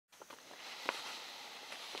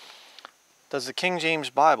Does the King James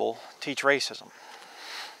Bible teach racism?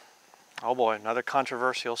 Oh boy, another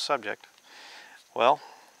controversial subject. Well,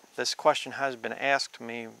 this question has been asked to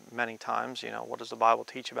me many times. You know, what does the Bible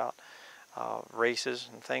teach about races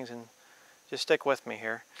and things? And just stick with me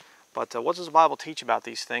here. But what does the Bible teach about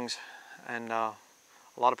these things? And a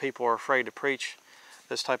lot of people are afraid to preach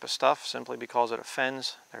this type of stuff simply because it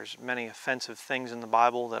offends. There's many offensive things in the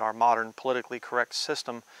Bible that our modern politically correct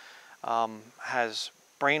system has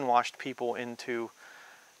brainwashed people into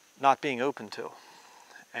not being open to.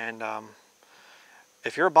 And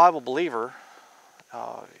if you're a Bible believer,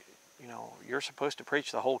 you know, you're supposed to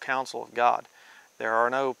preach the whole counsel of God. There are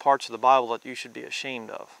no parts of the Bible that you should be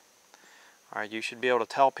ashamed of. All right, you should be able to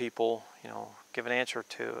tell people, you know, give an answer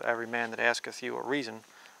to every man that asketh you a reason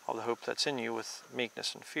of the hope that's in you with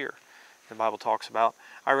meekness and fear. The Bible talks about,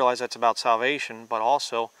 I realize that's about salvation, but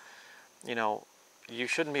also, you know, you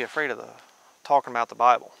shouldn't be afraid of talking about the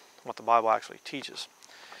Bible, what the Bible actually teaches.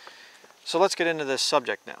 So let's get into this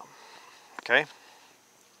subject now, okay?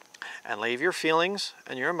 And leave your feelings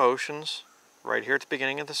and your emotions right here at the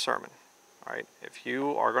beginning of the sermon. All right, if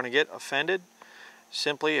you are going to get offended,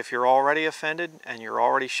 simply if you're already offended and you're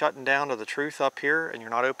already shutting down to the truth up here and you're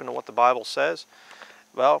not open to what the Bible says,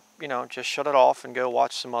 well, you know, just shut it off and go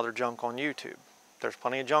watch some other junk on YouTube. There's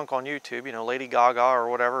plenty of junk on YouTube, you know, Lady Gaga or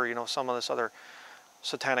whatever, you know, some of this other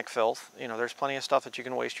satanic filth. You know, there's plenty of stuff that you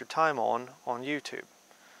can waste your time on YouTube.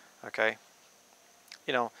 Okay?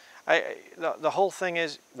 You know, the whole thing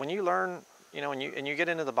is, when you learn, you know, and you get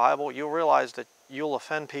into the Bible, you'll realize that you'll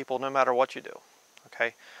offend people no matter what you do.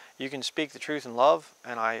 Okay? You can speak the truth in love,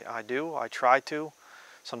 and I do. I try to.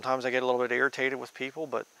 Sometimes I get a little bit irritated with people,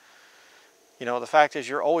 but, you know, the fact is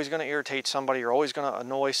you're always going to irritate somebody. You're always going to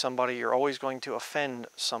annoy somebody. You're always going to offend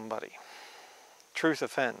somebody. Truth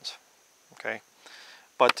offends. Okay?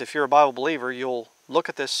 But if you're a Bible believer, you'll look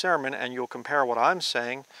at this sermon and you'll compare what I'm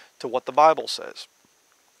saying to what the Bible says.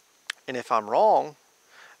 And if I'm wrong,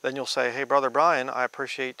 then you'll say, hey, Brother Brian, I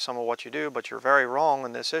appreciate some of what you do, but you're very wrong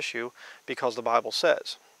in this issue because the Bible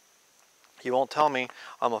says. You won't tell me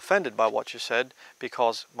I'm offended by what you said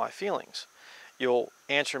because my feelings. You'll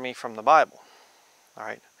answer me from the Bible. All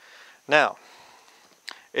right. Now,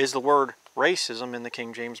 is the word racism in the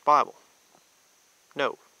King James Bible?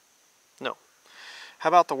 No. No. How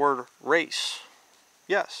about the word race?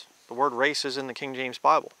 Yes, the word race is in the King James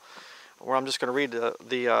Bible. Where I'm just going to read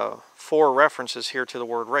the 4 references here to the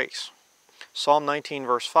word race. Psalm 19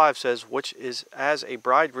 verse 5 says, which is as a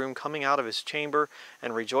bridegroom coming out of his chamber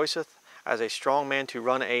and rejoiceth as a strong man to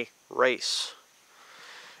run a race.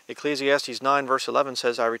 Ecclesiastes 9 verse 11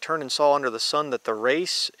 says, I returned and saw under the sun that the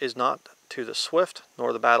race is not to the swift,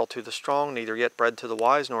 nor the battle to the strong, neither yet bread to the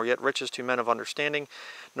wise, nor yet riches to men of understanding,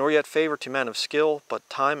 nor yet favor to men of skill, but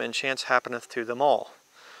time and chance happeneth to them all.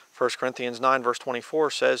 1 Corinthians 9 verse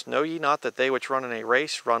 24 says, know ye not that they which run in a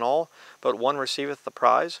race run all, but one receiveth the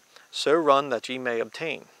prize? So run that ye may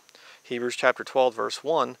obtain. Hebrews chapter 12 verse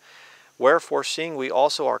 1, wherefore seeing we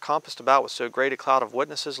also are compassed about with so great a cloud of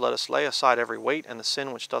witnesses, let us lay aside every weight and the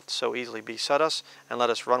sin which doth so easily beset us, and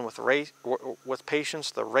let us run with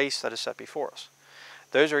patience the race that is set before us.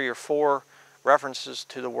 Those are your 4 references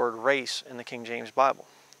to the word race in the King James Bible.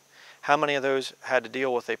 How many of those had to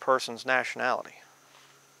deal with a person's nationality?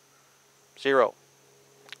 0.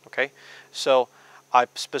 Okay, so I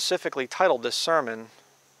specifically titled this sermon,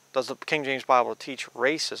 Does the King James Bible teach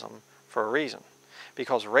racism, for a reason.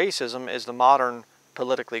 Because racism is the modern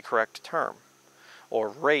politically correct term, or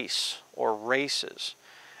race, or races.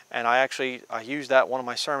 And I used that one of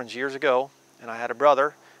my sermons years ago, and I had a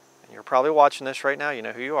brother, and you're probably watching this right now, you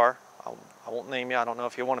know who you are. I won't name you, I don't know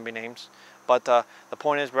if you want to be named. But the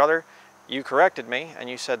point is, brother, you corrected me, and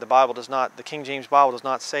you said the King James Bible does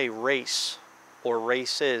not say race, or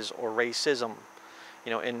races, or racism,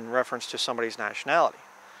 you know, in reference to somebody's nationality.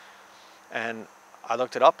 And I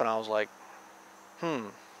looked it up and I was like,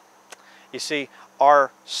 You see,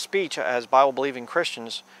 our speech as Bible-believing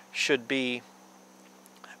Christians should be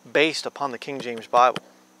based upon the King James Bible.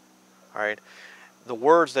 All right? The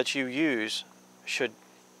words that you use should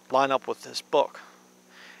line up with this book.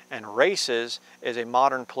 And races is a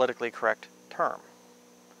modern politically correct term.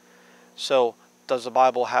 So, does the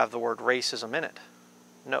Bible have the word racism in it?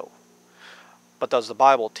 No. But does the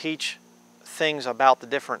Bible teach things about the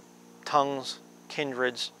different tongues,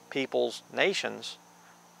 kindreds, peoples, nations?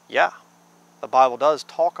 Yeah. The Bible does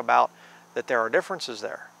talk about that there are differences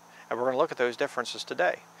there. And we're going to look at those differences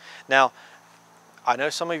today. Now, I know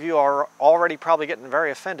some of you are already probably getting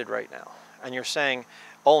very offended right now. And you're saying,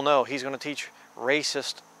 oh no, he's going to teach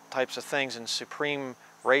racist types of things and supreme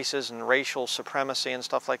races and racial supremacy and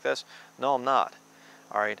stuff like this. No, I'm not.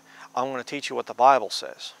 All right, I'm going to teach you what the Bible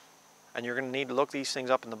says. And you're going to need to look these things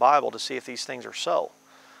up in the Bible to see if these things are so.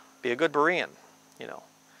 Be a good Berean, you know.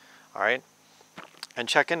 All right, and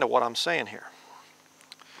check into what I'm saying here.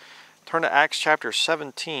 Turn to Acts chapter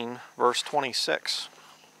 17, verse 26.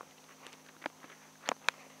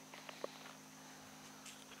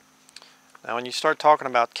 Now, when you start talking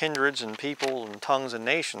about kindreds and people and tongues and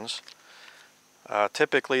nations,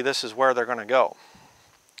 typically this is where they're going to go.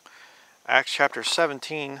 Acts chapter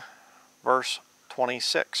 17, verse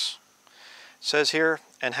 26. It says here,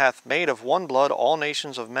 and hath made of one blood all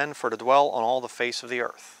nations of men for to dwell on all the face of the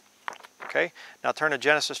earth. Okay, now turn to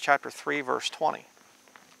Genesis chapter 3, verse 20.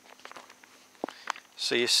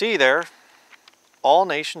 So you see there, all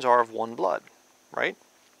nations are of one blood, right?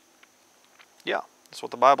 Yeah, that's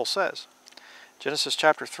what the Bible says. Genesis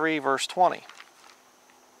chapter 3, verse 20.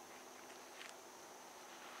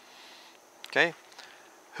 Okay,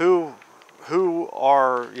 who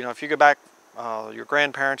are, you know, if you go back, your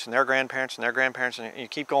grandparents and their grandparents and their grandparents, and you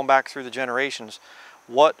keep going back through the generations,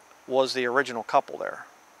 what was the original couple there?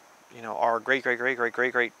 You know, our great, great, great, great,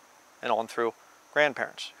 great, great, and on through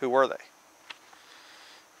grandparents. Who were they?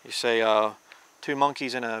 You say, two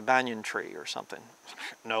monkeys in a banyan tree or something.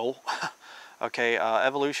 No. Okay,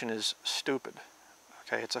 evolution is stupid.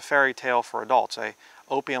 Okay, it's a fairy tale for adults, a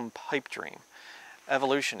opium pipe dream.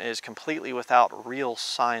 Evolution is completely without real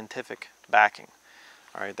scientific backing.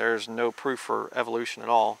 All right, there's no proof for evolution at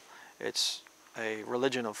all. It's a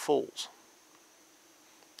religion of fools.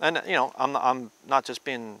 And you know, I'm not just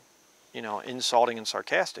being, you know, insulting and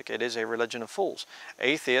sarcastic. It is a religion of fools.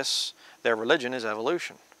 Atheists, their religion is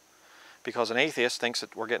evolution, because an atheist thinks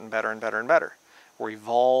that we're getting better and better and better. We're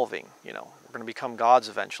evolving. You know, we're going to become gods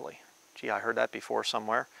eventually. Gee, I heard that before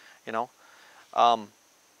somewhere. You know.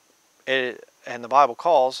 And the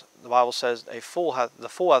Bible says the fool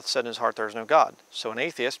hath said in his heart there is no God. So an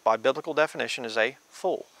atheist, by biblical definition, is a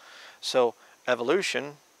fool. So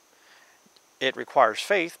evolution, it requires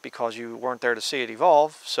faith because you weren't there to see it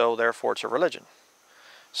evolve, so therefore it's a religion.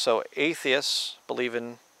 So atheists believe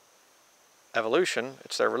in evolution,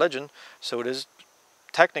 it's their religion, so it is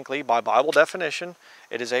technically, by Bible definition,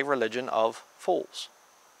 it is a religion of fools.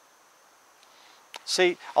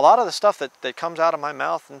 See, a lot of the stuff that comes out of my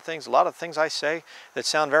mouth and things, a lot of things I say that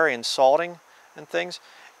sound very insulting and things,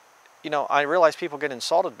 you know, I realize people get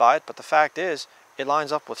insulted by it, but the fact is, it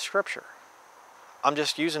lines up with Scripture. I'm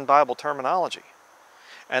just using Bible terminology.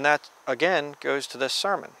 And that, again, goes to this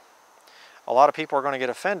sermon. A lot of people are going to get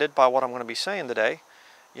offended by what I'm going to be saying today,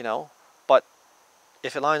 you know, but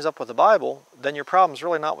if it lines up with the Bible, then your problem's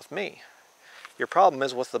really not with me. Your problem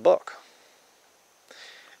is with the book.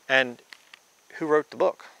 And who wrote the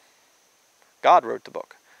book? God wrote the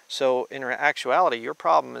book. So in actuality, your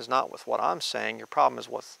problem is not with what I'm saying. Your problem is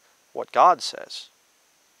with what God says.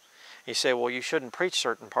 You say, well, you shouldn't preach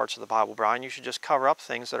certain parts of the Bible, Brian. You should just cover up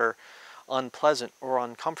things that are unpleasant or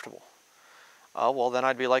uncomfortable. Well, then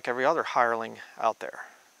I'd be like every other hireling out there,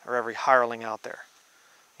 or every hireling out there,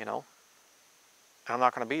 you know. And I'm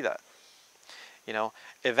not going to be that. You know,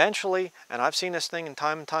 eventually, and I've seen this thing in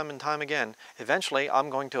time and time and time again, eventually I'm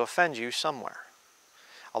going to offend you somewhere.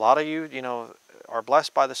 A lot of you, you know, are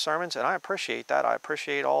blessed by the sermons, and I appreciate that. I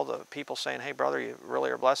appreciate all the people saying, hey, brother, you really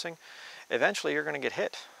are a blessing. Eventually, you're going to get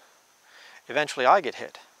hit. Eventually, I get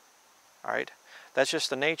hit. All right? That's just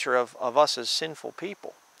the nature of us as sinful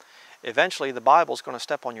people. Eventually, the Bible's going to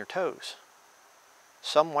step on your toes.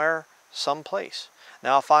 Somewhere, someplace.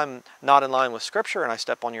 Now, if I'm not in line with Scripture and I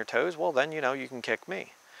step on your toes, well, then, you know, you can kick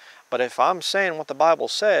me. But if I'm saying what the Bible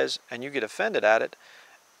says and you get offended at it,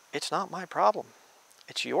 it's not my problem.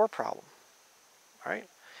 It's your problem. All right?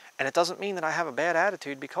 And it doesn't mean that I have a bad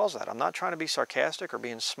attitude because of that. I'm not trying to be sarcastic or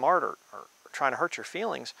being smart or trying to hurt your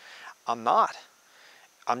feelings. I'm not.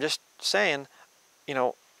 I'm just saying, you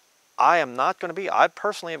know, I am not going to be. I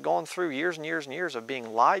personally have gone through years and years and years of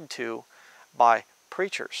being lied to by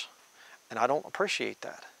preachers. And I don't appreciate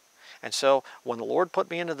that. And so when the Lord put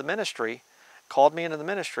me into the ministry, called me into the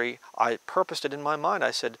ministry, I purposed it in my mind.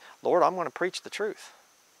 I said, Lord, I'm going to preach the truth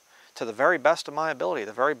to the very best of my ability,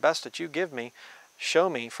 the very best that you give me. Show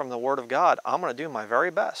me from the Word of God. I'm going to do my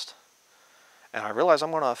very best. And I realize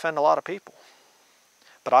I'm going to offend a lot of people.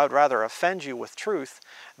 But I would rather offend you with truth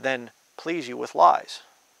than please you with lies.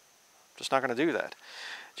 I'm just not going to do that.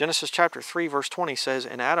 Genesis chapter 3 verse 20 says,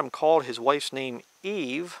 and Adam called his wife's name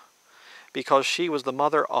Eve because she was the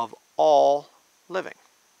mother of all living.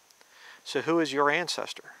 So who is your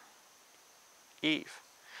ancestor? Eve.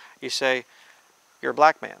 You say, you're a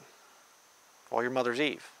black man. Well, your mother's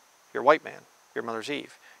Eve. You're a white man. Your mother's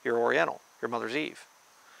Eve. You're Oriental. Your mother's Eve.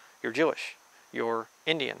 You're Jewish. You're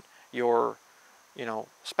Indian. You're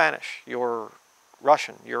Spanish, you're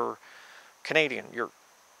Russian, you're Canadian, your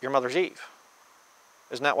mother's Eve.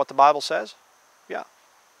 Isn't that what the Bible says? Yeah.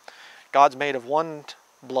 God's made of one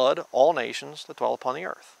blood, all nations that dwell upon the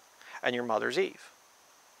earth. And your mother's Eve.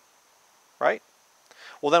 Right?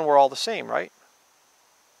 Well, then we're all the same, right?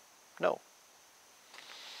 No.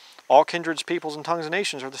 All kindreds, peoples, and tongues and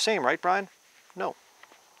nations are the same, right, Brian? No.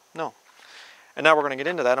 No. And now we're going to get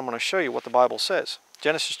into that. I'm going to show you what the Bible says.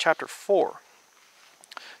 Genesis chapter 4.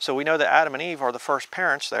 So we know that Adam and Eve are the first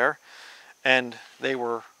parents there, and they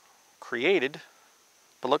were created.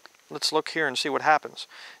 But let's look here and see what happens.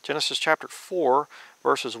 Genesis chapter 4,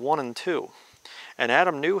 verses 1 and 2. And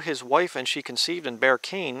Adam knew his wife, and she conceived and bare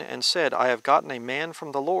Cain, and said, I have gotten a man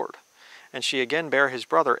from the Lord. And she again bare his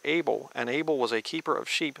brother Abel, and Abel was a keeper of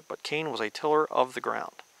sheep, but Cain was a tiller of the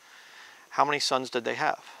ground. How many sons did they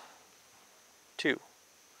have? 2.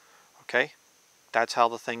 Okay? That's how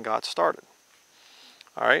the thing got started.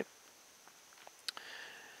 All right?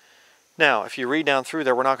 Now, if you read down through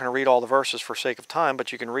there, we're not going to read all the verses for sake of time,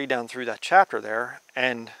 but you can read down through that chapter there,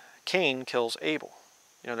 and Cain kills Abel.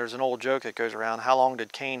 There's an old joke that goes around, how long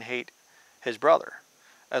did Cain hate his brother?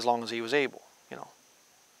 As long as he was able,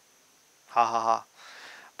 Ha ha ha.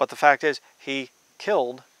 But the fact is, he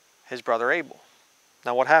killed his brother Abel.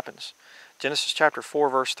 Now what happens? Genesis chapter 4,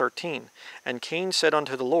 verse 13. And Cain said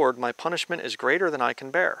unto the Lord, my punishment is greater than I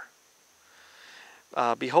can bear.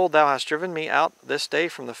 Behold, thou hast driven me out this day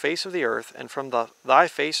from the face of the earth, and from thy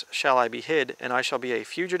face shall I be hid, and I shall be a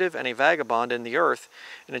fugitive and a vagabond in the earth.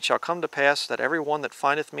 And it shall come to pass that every one that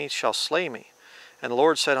findeth me shall slay me. And the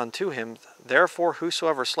Lord said unto him, therefore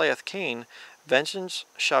whosoever slayeth Cain, vengeance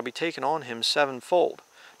shall be taken on him sevenfold.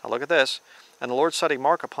 Now look at this. And the Lord set a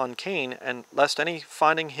mark upon Cain, and lest any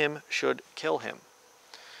finding him should kill him.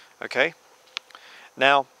 Okay?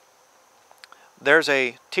 Now, there's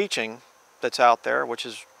a teaching that's out there, which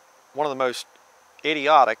is one of the most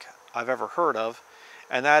idiotic I've ever heard of,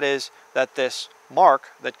 and that is that this mark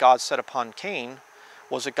that God set upon Cain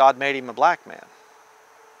was that God made him a black man.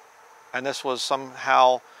 And this was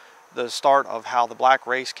somehow the start of how the black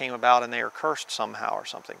race came about, and they are cursed somehow or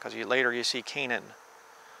something, because later you see Canaan.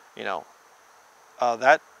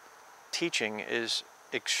 That teaching is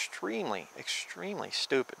extremely, extremely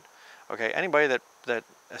stupid. Okay, anybody that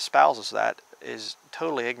espouses that is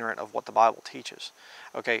totally ignorant of what the Bible teaches.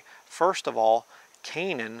 Okay, first of all,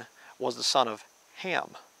 Canaan was the son of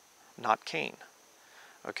Ham, not Cain.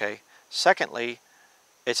 Okay, secondly,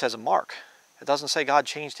 it says a mark. It doesn't say God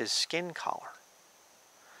changed his skin color.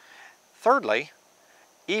 Thirdly,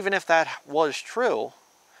 even if that was true,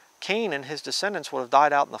 Cain and his descendants would have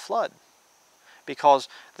died out in the flood, because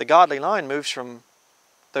the godly line moves from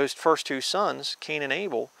those first 2 sons, Cain and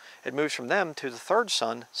Abel, it moves from them to the 3rd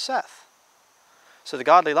son, Seth. So the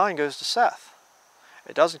godly line goes to Seth.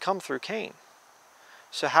 It doesn't come through Cain.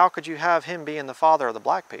 So how could you have him being the father of the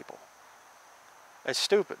black people? It's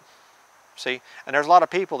stupid. See, and there's a lot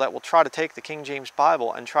of people that will try to take the King James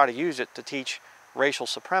Bible and try to use it to teach racial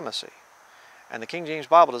supremacy. And the King James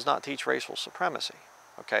Bible does not teach racial supremacy.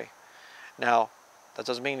 Okay? Now, that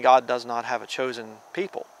doesn't mean God does not have a chosen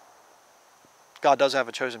people. God does have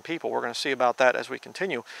a chosen people. We're going to see about that as we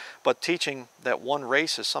continue. But teaching that one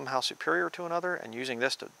race is somehow superior to another and using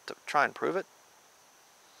this to try and prove it,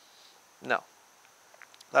 no.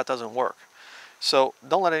 That doesn't work. So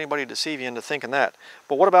don't let anybody deceive you into thinking that.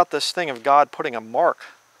 But what about this thing of God putting a mark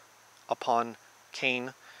upon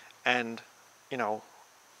Cain and,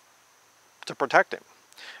 to protect him?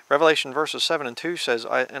 Revelation verses 7 and 2 says,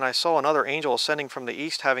 And I saw another angel ascending from the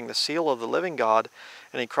east, having the seal of the living God,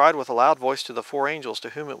 and he cried with a loud voice to the 4 angels, to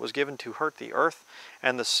whom it was given to hurt the earth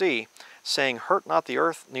and the sea, saying, Hurt not the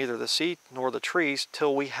earth, neither the sea, nor the trees,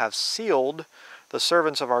 till we have sealed the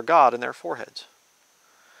servants of our God in their foreheads.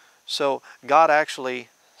 So God actually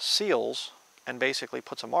seals and basically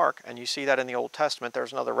puts a mark, and you see that in the Old Testament.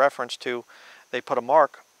 There's another reference to, they put a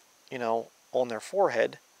mark, on their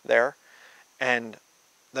forehead there, and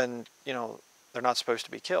then, they're not supposed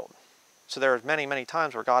to be killed. So there are many, many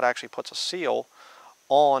times where God actually puts a seal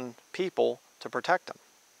on people to protect them.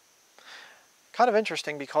 Kind of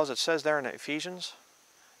interesting, because it says there in Ephesians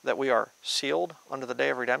that we are sealed unto the day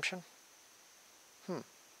of redemption.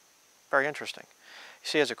 Very interesting. You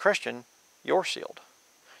see, as a Christian, you're sealed.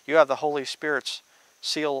 You have the Holy Spirit's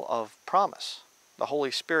seal of promise. The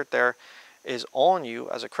Holy Spirit there is on you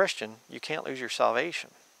as a Christian. You can't lose your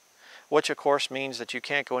salvation. Which, of course, means that you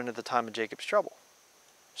can't go into the time of Jacob's trouble.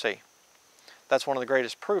 See, that's one of the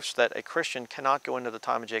greatest proofs that a Christian cannot go into the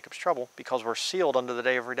time of Jacob's trouble, because we're sealed unto the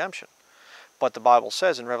day of redemption. But the Bible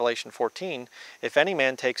says in Revelation 14, if any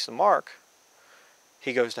man takes the mark,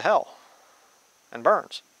 he goes to hell. and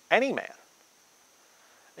burns. Any man.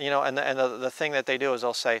 You know, and the thing that they do is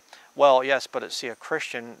they'll say, well, yes, but see, a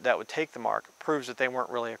Christian that would take the mark proves that they weren't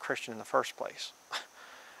really a Christian in the first place.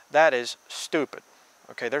 That is stupid.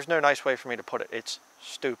 Okay, there's no nice way for me to put it. It's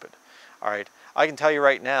stupid. All right, I can tell you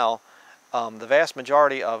right now, the vast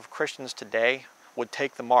majority of Christians today would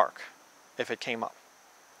take the mark if it came up.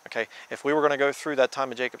 Okay, if we were going to go through that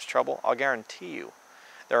time of Jacob's trouble, I'll guarantee you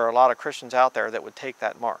there are a lot of Christians out there that would take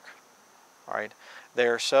that mark. All right,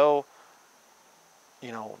 they're so,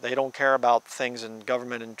 you know, they don't care about things in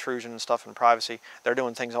government intrusion and stuff and privacy. They're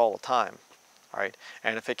doing things all the time. All right,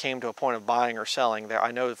 and if it came to a point of buying or selling, there,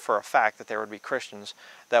 I know for a fact that there would be Christians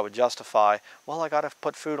that would justify, well, I got to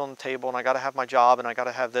put food on the table, and I got to have my job, and I got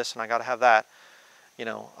to have this, and I got to have that. You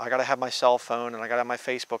know, I got to have my cell phone, and I got to have my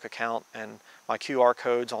Facebook account, and my QR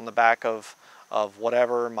codes on the back of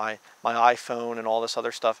whatever, my iPhone, and all this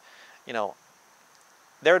other stuff. You know,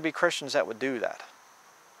 there would be Christians that would do that.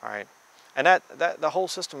 All right, and that the whole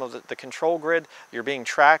system of the control grid, you're being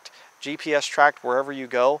tracked, GPS tracked wherever you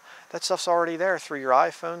go, that stuff's already there through your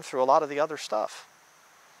iPhone, through a lot of the other stuff.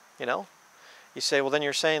 You know, you say, well, then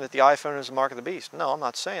you're saying that the iPhone is the mark of the beast. No, I'm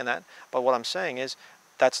not saying that, but what I'm saying is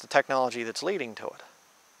that's the technology that's leading to it.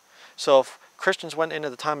 So if Christians went into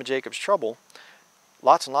the time of Jacob's trouble,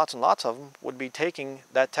 lots and lots and lots of them would be taking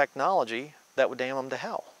that technology that would damn them to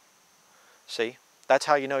hell. See, that's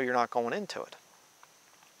how you know you're not going into it.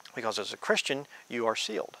 Because as a Christian, you are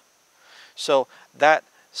sealed. So that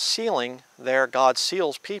sealing there, God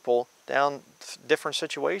seals people down different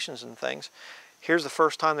situations and things. Here's the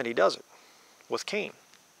first time that he does it with Cain.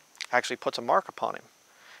 Actually puts a mark upon him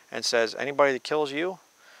and says, anybody that kills you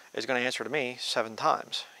is going to answer to me 7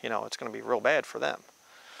 times. You know, it's going to be real bad for them.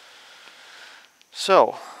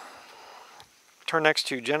 So, turn next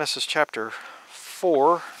to Genesis chapter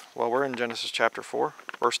 4. Well, we're in Genesis chapter 4,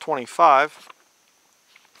 verse 25.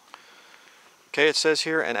 Okay, it says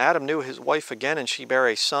here, and Adam knew his wife again, and she bare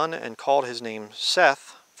a son, and called his name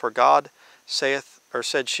Seth, for God said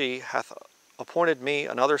she, hath appointed me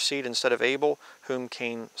another seed instead of Abel, whom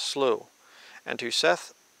Cain slew. And to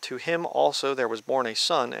Seth, to him also there was born a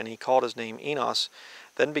son, and he called his name Enos.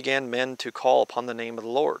 Then began men to call upon the name of the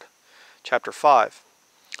Lord. Chapter 5.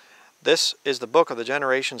 This is the book of the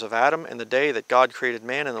generations of Adam. In the day that God created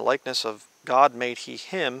man, in the likeness of God made he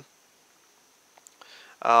him.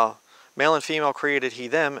 Male and female created he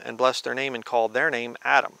them, and blessed their name, and called their name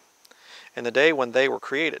Adam, in the day when they were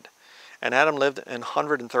created. And Adam lived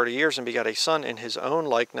 130 years, and begat a son in his own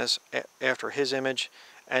likeness, after his image,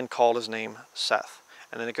 and called his name Seth.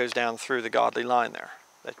 And then it goes down through the godly line there.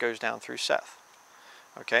 That goes down through Seth.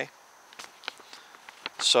 Okay?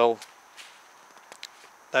 So,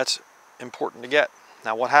 that's important to get.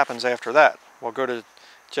 Now, what happens after that? We'll go to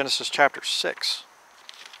Genesis chapter 6.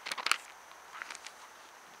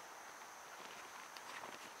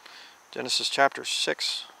 Genesis chapter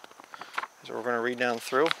 6 is what we're going to read down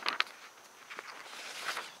through.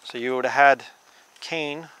 So you would have had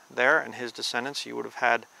Cain there and his descendants. You would have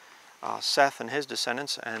had Seth and his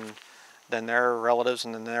descendants, and then their relatives,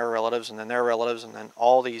 and then their relatives, and then their relatives, and then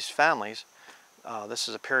all these families. This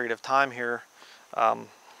is a period of time here,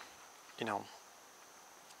 you know,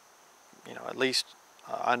 at least,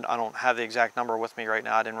 I don't have the exact number with me right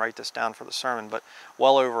now. I didn't write this down for the sermon, but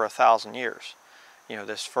well over 1,000 years. You know,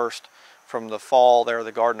 this first, from the fall there,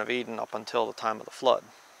 the Garden of Eden, up until the time of the flood.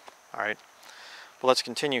 All right. But let's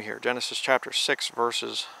continue here. Genesis chapter 6,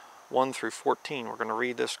 verses 1 through 14. We're going to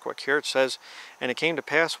read this quick here. It says, and it came to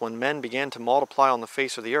pass, when men began to multiply on the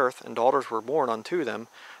face of the earth, and daughters were born unto them,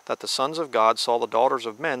 that the sons of God saw the daughters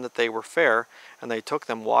of men, that they were fair, and they took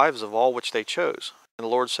them wives of all which they chose. And the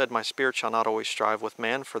Lord said, my spirit shall not always strive with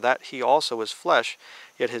man, for that he also is flesh,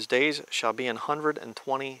 yet his days shall be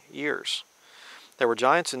 120 years. There were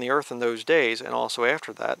giants in the earth in those days, and also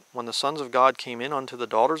after that, when the sons of God came in unto the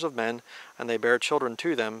daughters of men, and they bare children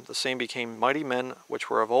to them, the same became mighty men, which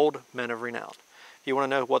were of old, men of renown. If you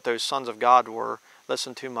want to know what those sons of God were,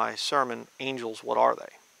 listen to my sermon, Angels, What Are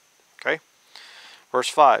They? Okay? Verse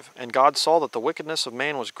 5, and God saw that the wickedness of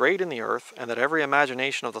man was great in the earth, and that every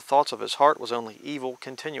imagination of the thoughts of his heart was only evil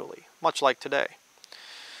continually, much like today.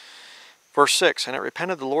 Verse 6, and it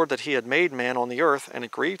repented the Lord that he had made man on the earth, and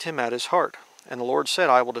it grieved him at his heart. And the Lord said,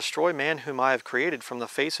 I will destroy man whom I have created from the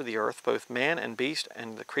face of the earth, both man and beast,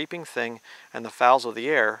 and the creeping thing, and the fowls of the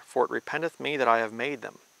air, for it repenteth me that I have made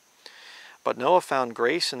them. But Noah found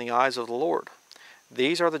grace in the eyes of the Lord.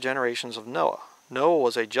 These are the generations of Noah. Noah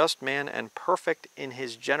was a just man and perfect in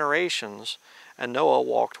his generations, and Noah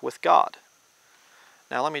walked with God.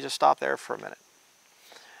 Now let me just stop there for a minute.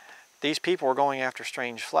 These people were going after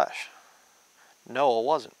strange flesh. Noah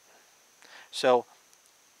wasn't. So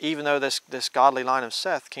even though this godly line of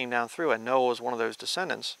Seth came down through and Noah was one of those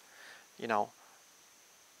descendants, you know,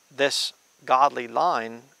 this godly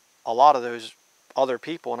line, a lot of those other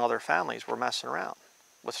people and other families were messing around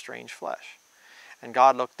with strange flesh. And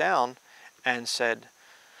God looked down and said,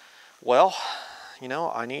 well, you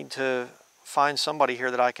know, I need to find somebody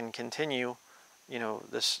here that I can continue, you know,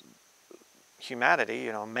 this humanity,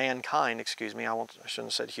 you know, mankind, excuse me, I shouldn't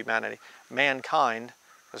have said humanity, mankind,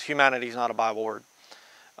 because humanity is not a Bible word.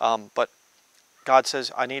 But God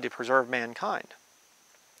says, I need to preserve mankind.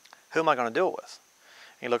 Who am I going to do it with?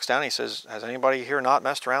 He looks down and he says, has anybody here not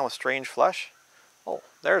messed around with strange flesh? Oh,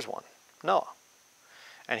 there's one, Noah.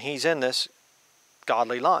 And he's in this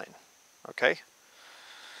godly line, okay?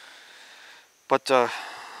 But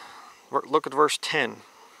look at verse 10.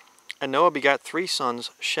 And Noah begat 3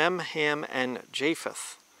 sons, Shem, Ham, and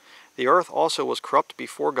Japheth. The earth also was corrupt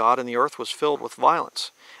before God, and the earth was filled with violence.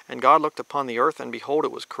 And God looked upon the earth, and behold,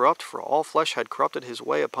 it was corrupt, for all flesh had corrupted his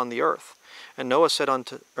way upon the earth. And God said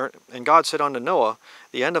unto Noah,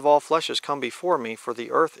 the end of all flesh is come before me, for the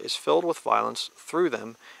earth is filled with violence through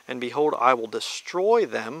them, and behold, I will destroy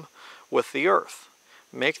them with the earth.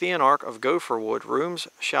 Make thee an ark of gopher wood, rooms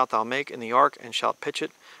shalt thou make in the ark, and shalt pitch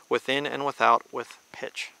it within and without with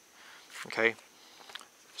pitch. Okay,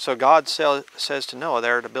 so God says to Noah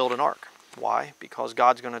there to build an ark. Why? Because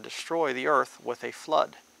God's going to destroy the earth with a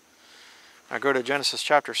flood. Now go to Genesis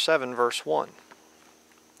chapter 7, verse 1.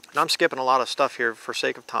 And I'm skipping a lot of stuff here for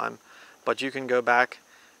sake of time, but you can go back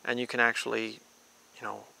and you can actually, you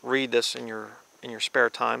know, read this in your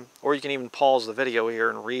spare time, or you can even pause the video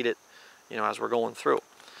here and read it, you know, as we're going through.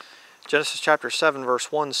 Genesis chapter 7,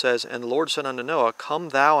 verse 1 says, And the Lord said unto Noah, Come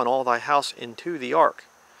thou and all thy house into the ark,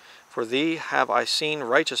 for thee have I seen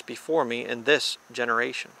righteous before me in this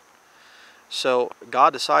generation. So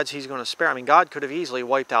God decides he's going to spare. I mean, God could have easily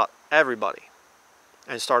wiped out everybody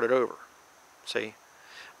and started over. See?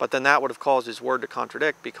 But then that would have caused his word to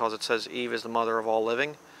contradict, because it says Eve is the mother of all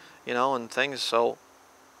living, you know, and things. So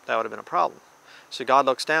that would have been a problem. So God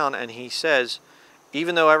looks down and he says,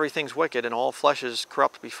 even though everything's wicked and all flesh is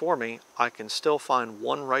corrupt before me, I can still find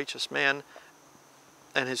one righteous man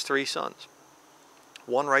and his 3 sons.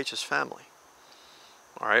 One righteous family.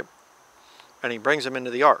 All right? And he brings them into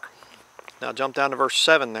the ark. Now jump down to verse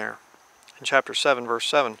 7 there. In chapter 7, verse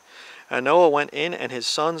 7. And Noah went in, and his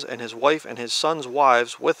sons and his wife and his sons'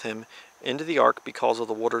 wives with him into the ark, because of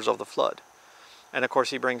the waters of the flood. And of course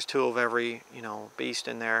he brings 2 of every, you know, beast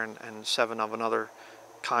in there, and 7 of another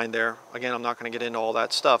kind there. Again, I'm not going to get into all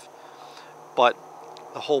that stuff. But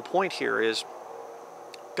the whole point here is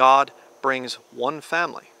God brings one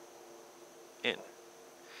family in.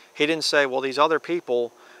 He didn't say, well, these other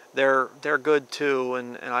people, they're good too,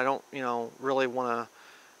 and I don't, you know, really want to,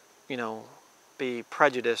 you know, be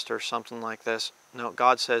prejudiced or something like this. No,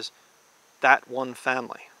 God says, that one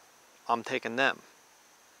family, I'm taking them.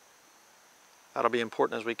 That'll be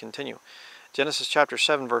important as we continue. Genesis chapter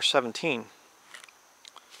 7, verse 17.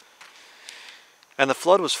 And the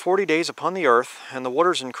flood was 40 days upon the earth, and the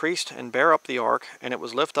waters increased and bare up the ark, and it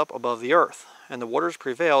was lift up above the earth. And the waters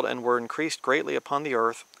prevailed and were increased greatly upon the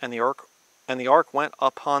earth, and the ark went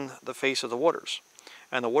upon the face of the waters.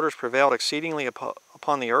 And the waters prevailed exceedingly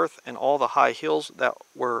upon the earth, and all the high hills that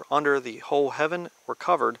were under the whole heaven were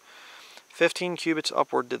covered. 15 cubits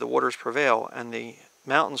upward did the waters prevail, and the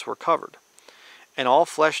mountains were covered. And all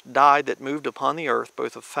flesh died that moved upon the earth,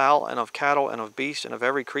 both of fowl and of cattle and of beast and of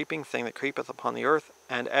every creeping thing that creepeth upon the earth,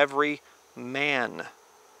 and every man,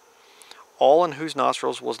 all in whose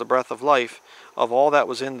nostrils was the breath of life, of all that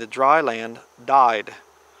was in the dry land, died.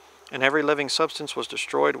 And every living substance was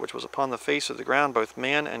destroyed, which was upon the face of the ground, both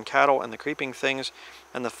man and cattle and the creeping things,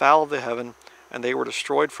 and the fowl of the heaven, and they were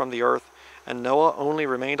destroyed from the earth. And Noah only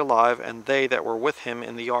remained alive, and they that were with him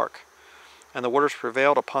in the ark. And the waters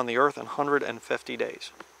prevailed upon the earth 150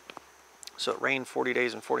 days. So it rained 40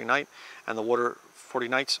 days and 40 nights, and the water 40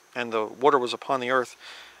 nights, and the water was upon the earth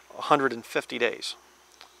 150 days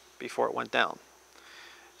before it went down.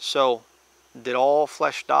 So did all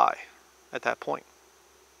flesh die at that point?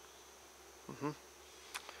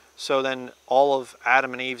 So then all of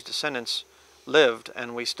Adam and Eve's descendants lived,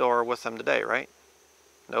 and we still are with them today, right?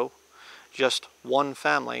 No, just one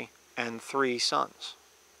family and 3 sons.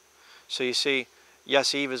 So you see,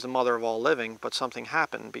 yes, Eve is the mother of all living, but something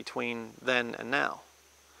happened between then and now,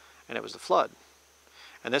 and it was the flood.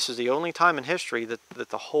 And this is the only time in history that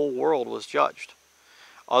the whole world was judged.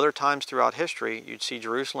 Other times throughout history, you'd see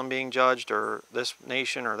Jerusalem being judged, or this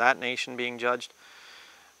nation or that nation being judged,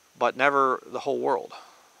 but never the whole world.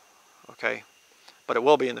 Okay? But it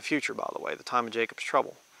will be in the future, by the way, the time of Jacob's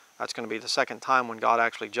trouble. That's going to be the second time when God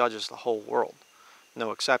actually judges the whole world.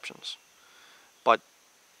 No exceptions. But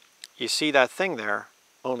you see that thing there,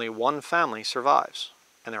 only one family survives,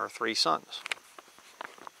 and there are 3 sons.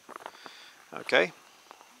 Okay?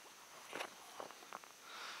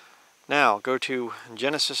 Now, go to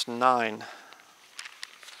Genesis 9.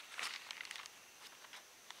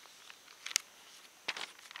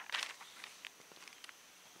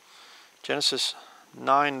 Genesis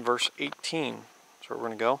 9 verse 18. That's where we're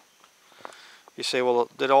going to go. You say, well,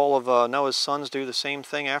 did all of Noah's sons do the same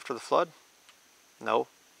thing after the flood? No.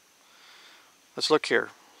 Let's look here.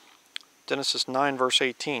 Genesis 9 verse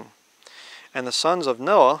 18. And the sons of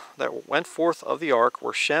Noah that went forth of the ark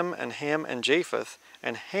were Shem and Ham and Japheth,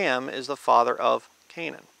 and Ham is the father of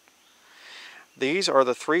Canaan. These are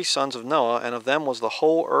the 3 sons of Noah, and of them was the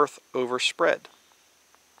whole earth overspread.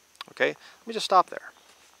 Okay, let me just stop there.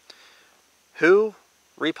 Who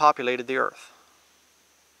repopulated the earth?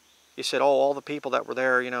 You said, oh, all the people that were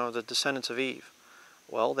there, the descendants of Eve.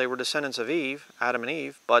 Well, they were descendants of Eve, Adam and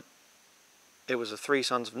Eve, but it was the 3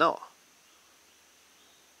 sons of Noah.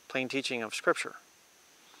 Plain teaching of Scripture.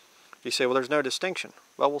 You say, well, there's no distinction.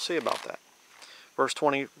 Well, we'll see about that. Verse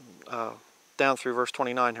 20, down through verse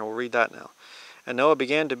 29 here, we'll read that now. And Noah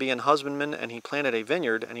began to be an husbandman, and he planted a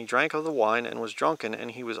vineyard, and he drank of the wine, and was drunken,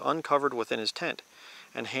 and he was uncovered within his tent.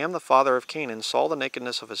 And Ham the father of Canaan saw the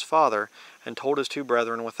nakedness of his father, and told his 2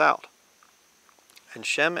 brethren without. And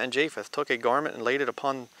Shem and Japheth took a garment and laid it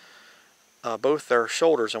upon both their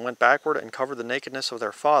shoulders, and went backward and covered the nakedness of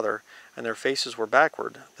their father, and their faces were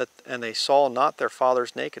backward, and they saw not their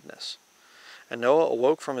father's nakedness. And Noah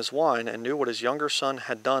awoke from his wine, and knew what his younger son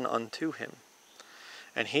had done unto him.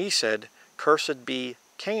 And he said, Cursed be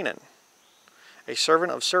Canaan, a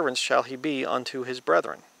servant of servants shall he be unto his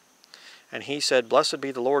brethren. And he said, Blessed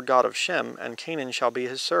be the Lord God of Shem, and Canaan shall be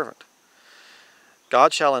his servant.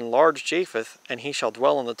 God shall enlarge Japheth, and he shall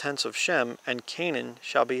dwell in the tents of Shem, and Canaan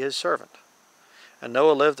shall be his servant. And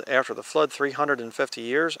Noah lived after the flood 350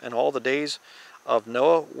 years, and all the days of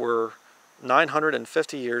Noah were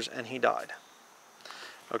 950 years, and he died.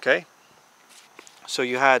 Okay? So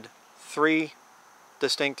you had 3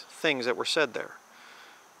 distinct things that were said there.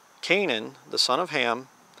 Canaan, the son of Ham,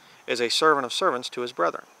 is a servant of servants to his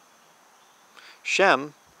brethren.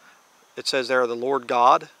 Shem, it says there, the Lord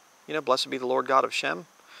God, blessed be the Lord God of Shem.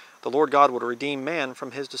 The Lord God would redeem man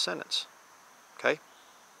from his descendants. Okay?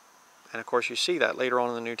 And of course you see that later on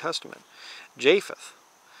in the New Testament. Japheth,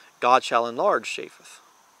 God shall enlarge Japheth.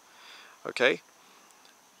 Okay?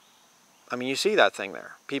 I mean, you see that thing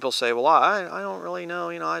there. People say, well, I don't really know,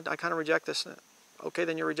 I kind of reject this. Okay,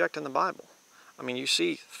 then you're rejecting the Bible. I mean, you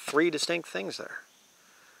see 3 distinct things there.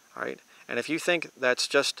 All right? And if you think that's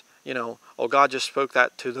just, oh, God just spoke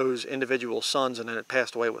that to those individual sons and then it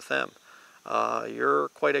passed away with them, you're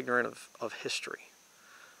quite ignorant of history.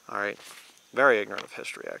 All right? Very ignorant of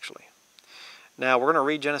history, actually. Now, we're going to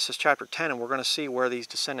read Genesis chapter 10, and we're going to see where these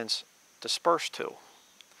descendants dispersed to.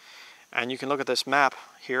 And you can look at this map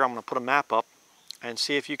here. I'm going to put a map up and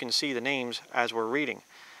see if you can see the names as we're reading.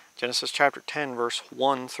 Genesis chapter 10, verse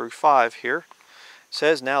 1 through 5 here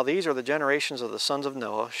says, Now these are the generations of the sons of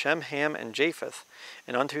Noah, Shem, Ham, and Japheth,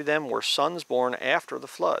 and unto them were sons born after the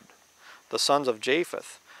flood. The sons of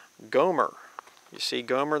Japheth, Gomer. You see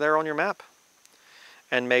Gomer there on your map?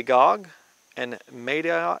 And Magog, and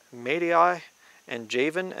Madai, and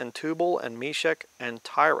Javan, and Tubal, and Meshech, and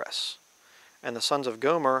Tyrus. And the sons of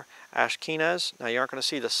Gomer, Ashkenaz. Now you aren't going to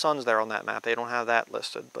see the sons there on that map. They don't have that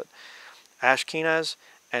listed. But Ashkenaz,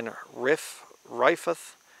 and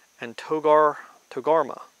Riphath, and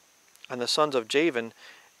Togarma. And the sons of Javan,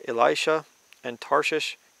 Elisha, and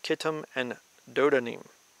Tarshish, Kittim, and Dodanim.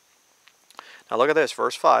 Now look at this,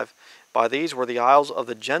 verse 5. By these were the isles of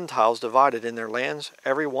the Gentiles divided in their lands,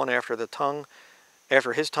 every one after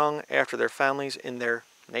his tongue, after their families, in their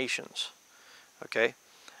nations. Okay?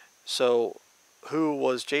 So, who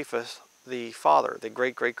was Japheth the father, the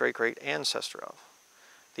great ancestor of?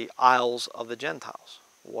 The isles of the Gentiles.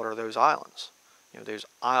 What are those islands? Those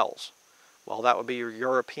isles. Well, that would be your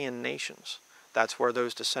European nations. That's where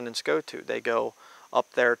those descendants go to. They go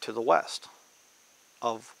up there to the west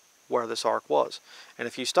of where this ark was. And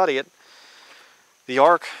if you study it, the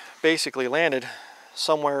ark basically landed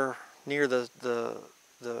somewhere near the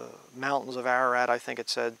mountains of Ararat, I think it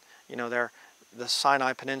said, there, the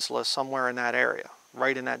Sinai Peninsula, somewhere in that area,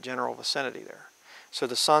 right in that general vicinity there. So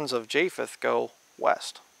the sons of Japheth go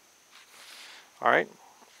west. All right,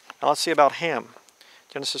 now let's see about Ham.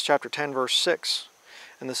 Genesis chapter 10, verse 6.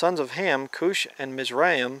 And the sons of Ham, Cush and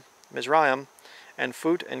Mizraim, and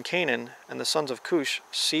Phut and Canaan, and the sons of Cush,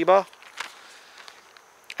 Seba,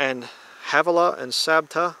 and Havilah, and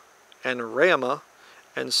Sabta, and Raamah,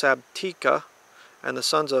 and Sabteka, and the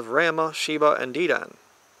sons of Raamah, Sheba, and Dedan.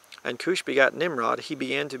 And Cush begat Nimrod. He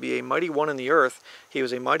began to be a mighty one in the earth. He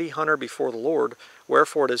was a mighty hunter before the Lord.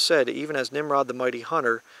 Wherefore it is said, even as Nimrod the mighty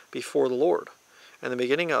hunter before the Lord. And the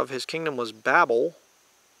beginning of his kingdom was Babel,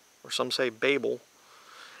 or some say Babel,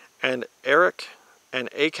 and Erech,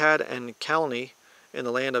 and Akkad, and Calneh, in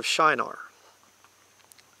the land of Shinar.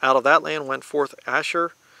 Out of that land went forth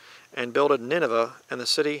Asher, and builded Nineveh, and the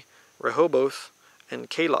city Rehoboth, and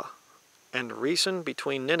Calah. And Resen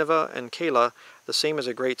between Nineveh and Calah, the same as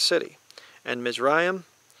a great city. And Mizraim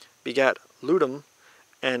begat Ludum,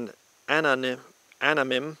 and Anamim,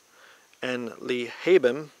 and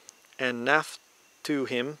Lehabim, and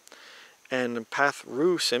Naphtuhim, and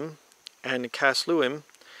Pathrusim, and Casluim,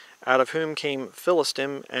 out of whom came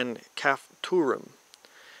Philistim and Caphturim.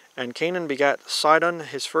 And Canaan begat Sidon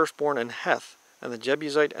his firstborn, and Heth, and the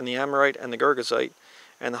Jebusite, and the Amorite, and the Girgazite,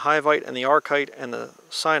 and the Hivite, and the Archite, and the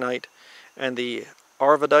Sinite, and the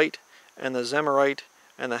Arvadite, and the Zemarite,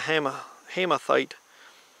 and the Hamathite.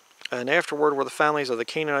 And afterward were the families of the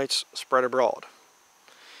Canaanites spread abroad.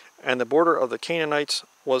 And the border of the Canaanites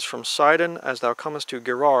was from Sidon, as thou comest to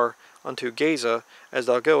Gerar, unto Gaza, as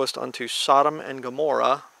thou goest unto Sodom and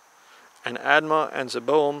Gomorrah, and Admah and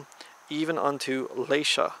Zeboim, even unto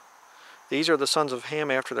Lasha. These are the sons of Ham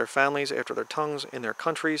after their families, after their tongues, in their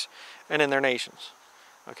countries, and in their nations.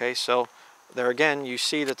 Okay, so there again you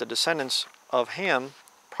see that the descendants of Ham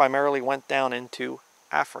primarily went down into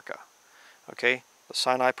Africa. Okay, the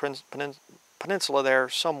Sinai Peninsula there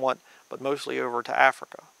somewhat, but mostly over to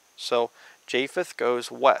Africa. So Japheth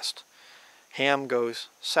goes west, Ham goes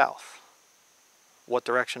south. What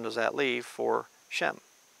direction does that leave for Shem?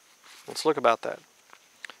 Let's look about that.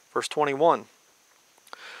 Verse 21.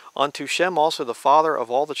 Unto Shem also the father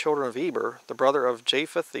of all the children of Eber, the brother of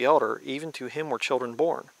Japheth the elder, even to him were children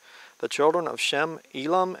born. The children of Shem,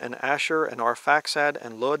 Elam, and Asher, and Arphaxad,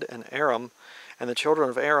 and Lud, and Aram, and the children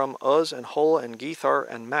of Aram, Uz, and Hul, and Gethar,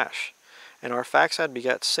 and Mash. And Arphaxad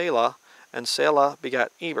begat Selah, and Selah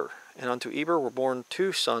begat Eber. And unto Eber were born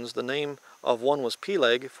two sons. The name of one was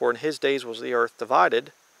Peleg, for in his days was the earth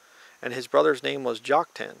divided, and his brother's name was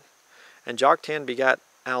Joktan. And Joktan begat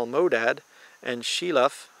Almodad, and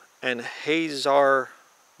Sheleph, and Hazar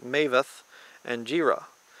Maveth, and Jerah,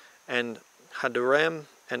 and Hadoram,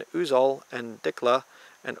 and Uzal, and Diklah,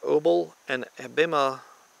 and Obal, and Abimael,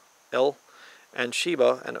 and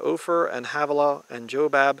Sheba, and Ophir, and Havilah, and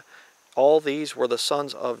Jobab. All these were the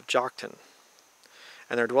sons of Joktan.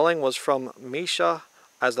 And their dwelling was from Mesha,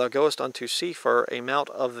 as thou goest unto Sephir, a mount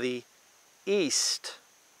of the east.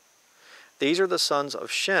 These are the sons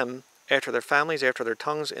of Shem, after their families, after their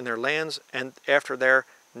tongues, in their lands, and after their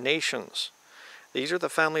nations. These are the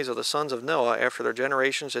families of the sons of Noah, after their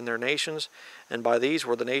generations, in their nations, and by these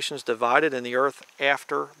were the nations divided in the earth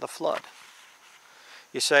after the flood.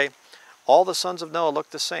 You say, all the sons of Noah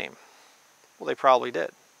looked the same. Well, they probably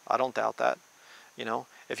did. I don't doubt that. You know,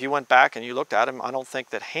 if you went back and you looked at him, I don't think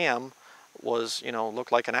that Ham was,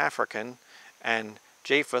 looked like an African, and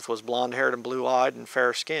Japheth was blonde-haired and blue-eyed and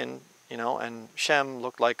fair-skinned, and Shem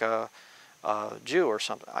looked like a Jew or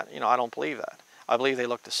something. I don't believe that. I believe they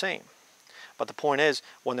looked the same. But the point is,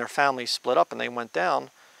 when their families split up and they went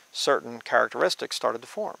down, certain characteristics started to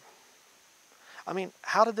form. I mean,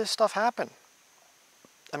 how did this stuff happen?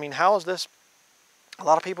 I mean, how is this? A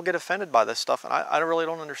lot of people get offended by this stuff, and I really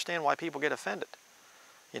don't understand why people get offended.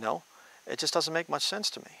 It just doesn't make much sense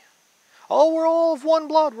to me. Oh, we're all of one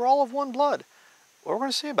blood. We're all of one blood. Well, we're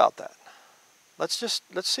going to see about that. Let's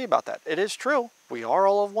see about that. It is true. We are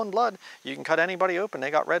all of one blood. You can cut anybody open.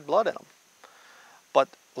 They got red blood in them. But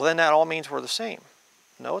then that all means we're the same.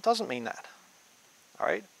 No, it doesn't mean that. All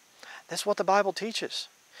right? That's what the Bible teaches.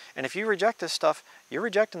 And if you reject this stuff, you're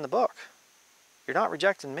rejecting the book. You're not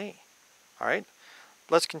rejecting me. All right?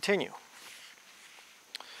 Let's continue.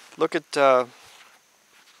 Look at... gotta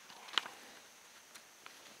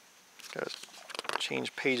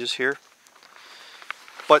change pages here.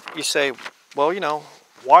 But you say, well,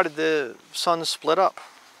 why did the sons split up?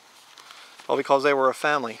 Well, because they were a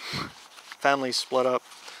family. Families split up.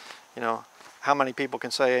 How many people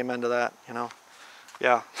can say amen to that?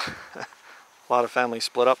 Yeah, a lot of families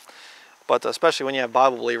split up. But especially when you have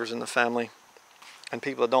Bible believers in the family and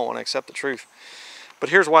people that don't want to accept the truth. But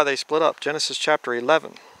here's why they split up. Genesis chapter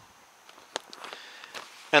 11.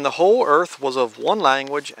 And the whole earth was of one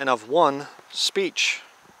language and of one speech.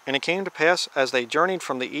 And it came to pass, as they journeyed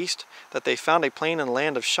from the east, that they found a plain in the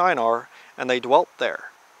land of Shinar, and they dwelt there.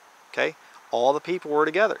 Okay? All the people were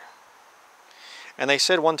together. And they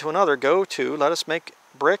said one to another, go to, let us make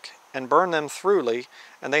brick and burned them throughly,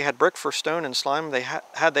 and they had brick for stone, and slime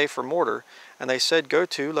had they for mortar. And they said, Go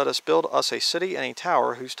to, let us build us a city and a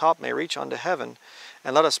tower, whose top may reach unto heaven,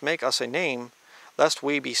 and let us make us a name, lest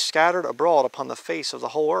we be scattered abroad upon the face of the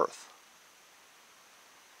whole earth.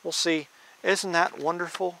 Well, see, isn't that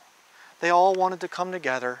wonderful? They all wanted to come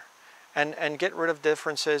together and get rid of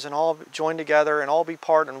differences and all join together and all be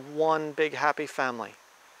part in one big happy family.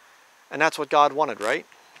 And that's what God wanted, right?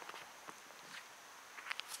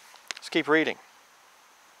 Let's keep reading.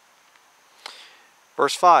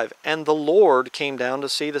 Verse 5, And the Lord came down to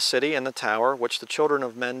see the city and the tower which the children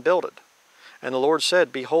of men builded. And the Lord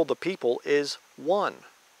said, Behold, the people is one,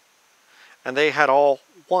 and they had all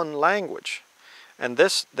one language. And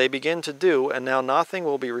this they begin to do, and now nothing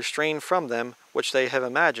will be restrained from them which they have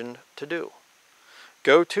imagined to do.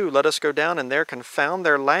 Go to, let us go down, and there confound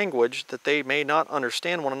their language, that they may not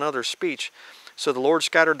understand one another's speech. So the Lord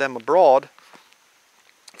scattered them abroad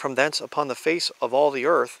from thence upon the face of all the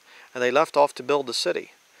earth, and they left off to build the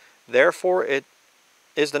city. Therefore it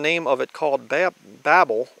is the name of it called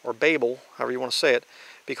Babel, or Babel, however you want to say it,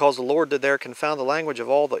 because the Lord did there confound the language of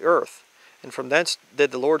all the earth. And from thence did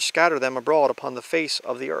the Lord scatter them abroad upon the face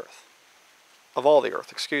of the earth. Of all the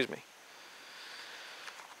earth, excuse me.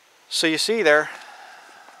 So you see there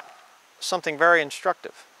something very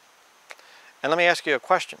instructive. And let me ask you a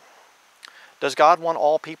question. Does God want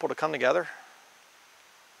all people to come together?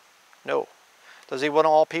 No. Does He want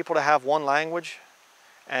all people to have one language?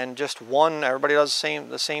 And just one, everybody does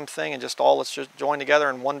the same thing, and let's just join together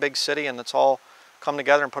in one big city and let's all come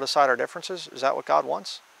together and put aside our differences? Is that what God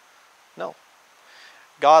wants? No.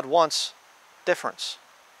 God wants difference.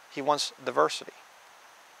 He wants diversity.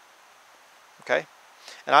 Okay?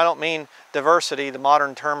 And I don't mean diversity, the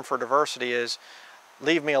modern term for diversity is,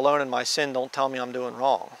 leave me alone in my sin, don't tell me I'm doing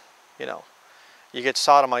wrong. You know, you get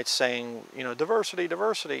sodomites saying, diversity,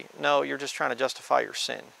 diversity. No, you're just trying to justify your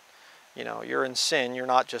sin. You're in sin, you're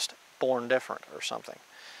not just born different or something.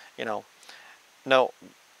 No,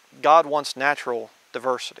 God wants natural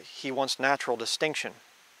diversity. He wants natural distinction.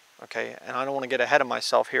 Okay, and I don't want to get ahead of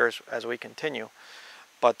myself here as we continue,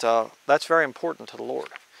 but that's very important to the Lord.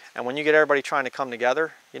 And when you get everybody trying to come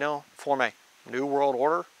together, form a new world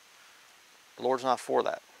order, the Lord's not for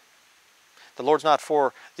that. The Lord's not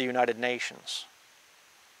for the United Nations.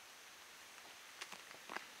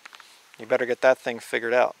 You better get that thing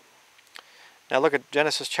figured out. Now look at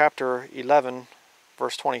Genesis chapter 11,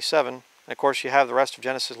 verse 27. And of course you have the rest of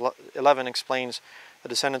Genesis 11 explains the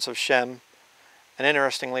descendants of Shem. And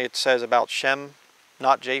interestingly, it says about Shem,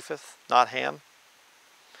 not Japheth, not Ham.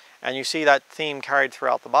 And you see that theme carried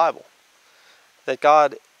throughout the Bible. That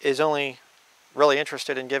God is only really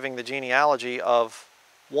interested in giving the genealogy of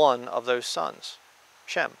one of those sons,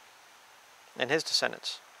 Shem, and his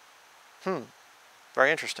descendants.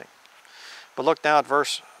 Very interesting. But look now at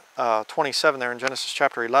verse 27 there in Genesis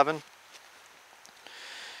chapter 11.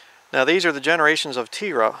 Now these are the generations of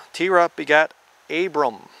Terah. Terah begat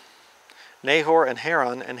Abram, Nahor, and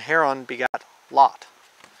Haran begat Lot.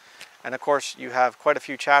 And of course you have quite a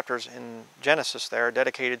few chapters in Genesis there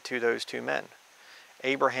dedicated to those two men,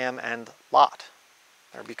 Abraham and Lot.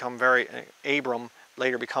 They become Abram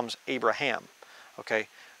later becomes Abraham. Okay,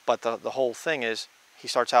 but the whole thing is he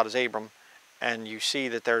starts out as Abram, and you see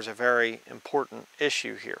that there's a very important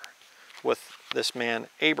issue here with this man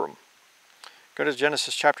Abram. Go to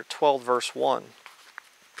Genesis chapter 12 verse 1.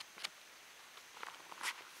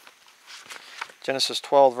 Genesis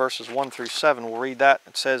 12 verses 1 through 7, we'll read that.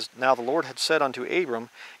 It says, Now the Lord had said unto Abram,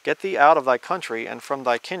 Get thee out of thy country, and from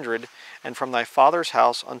thy kindred, and from thy father's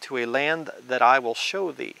house, unto a land that I will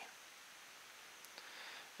show thee.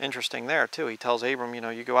 Interesting there too. He tells Abram,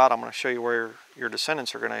 you go out, I'm going to show you where your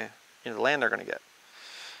descendants are going to, the land they're going to get.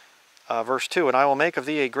 Verse 2, And I will make of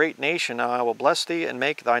thee a great nation, and I will bless thee, and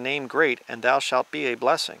make thy name great, and thou shalt be a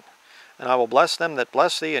blessing. And I will bless them that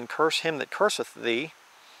bless thee, and curse him that curseth thee.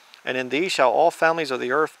 And in thee shall all families of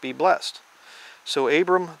the earth be blessed. So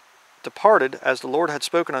Abram departed, as the Lord had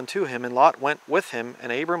spoken unto him, and Lot went with him.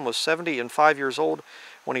 And Abram was 75 years old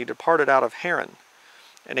when he departed out of Haran.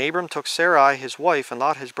 And Abram took Sarai his wife, and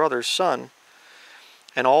Lot his brother's son,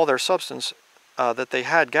 and all their substance that they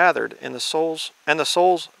had gathered, and the souls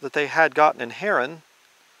that they had gotten in Haran.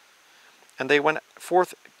 And they went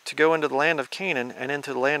forth to go into the land of Canaan, and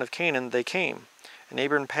into the land of Canaan they came. And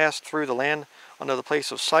Abram passed through the land unto the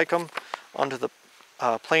place of Sychem, unto the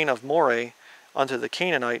plain of Moreh, unto the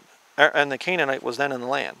Canaanite, and the Canaanite was then in the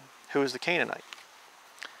land. Who is the Canaanite?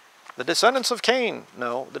 The descendants of Cain.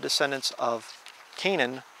 No, the descendants of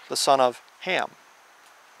Canaan, the son of Ham.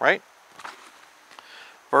 Right?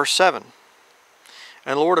 Verse 7.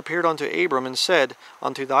 And the Lord appeared unto Abram, and said,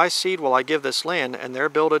 Unto thy seed will I give this land. And there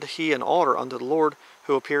builded he an altar unto the Lord,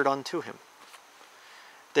 who appeared unto him.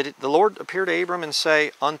 Did the Lord appear to Abram and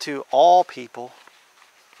say, Unto all people,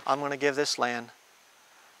 I'm going to give this land?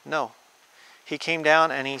 No. He came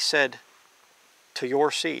down and he said, To your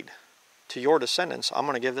seed, to your descendants, I'm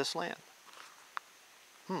going to give this land.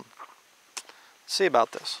 Let's see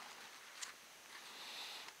about this.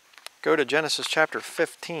 Go to Genesis chapter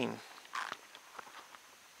 15.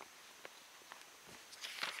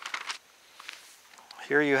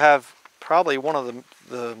 Here you have probably one of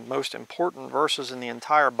the most important verses in the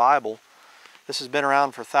entire Bible. This has been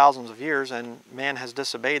around for thousands of years, and man has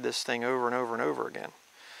disobeyed this thing over and over and over again.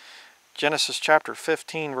 Genesis chapter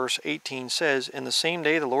 15 verse 18 says, In the same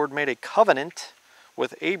day the Lord made a covenant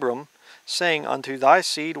with Abram, saying, Unto thy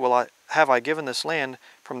seed have I given this land,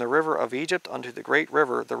 from the river of Egypt unto the great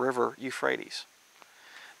river, the river Euphrates.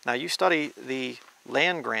 Now you study the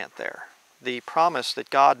land grant there, the promise that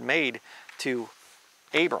God made to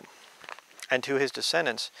Abram and to his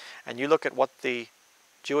descendants, and you look at what the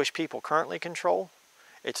Jewish people currently control.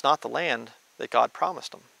 It's not the land that God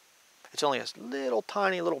promised them. It's only a little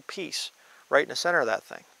tiny little piece right in the center of that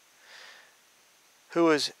thing.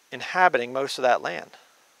 Who is inhabiting most of that land?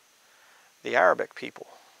 The Arabic people.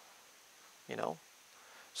 You know,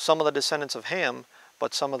 some of the descendants of Ham,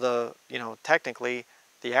 but some of the, technically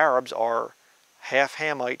the Arabs are half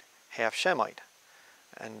Hamite, half Shemite.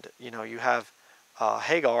 And, you have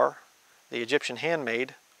Hagar, the Egyptian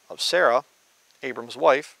handmaid of Sarah, Abram's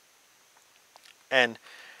wife, and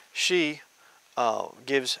she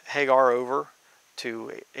gives Hagar over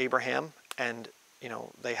to Abraham, and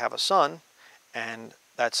they have a son, and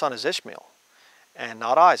that son is Ishmael and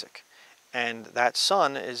not Isaac, and that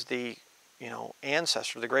son is the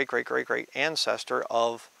ancestor, the great ancestor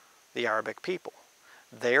of the Arabic people.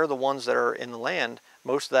 They're the ones that are in the land,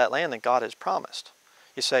 most of that land that God has promised.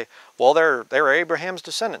 You say, well, they're Abraham's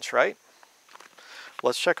descendants, right?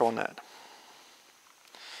 Let's check on that.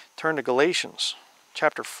 Turn to Galatians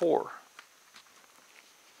chapter 4.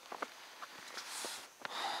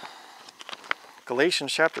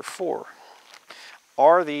 Galatians chapter 4.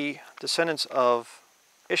 Are the descendants of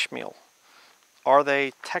Ishmael, are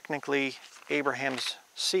they technically Abraham's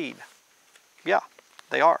seed? Yeah,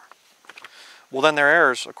 they are. Well, then they're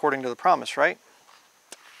heirs according to the promise, right?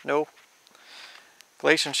 No.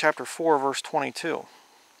 Galatians chapter 4, verse 22.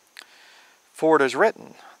 For it is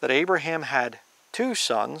written that Abraham had 2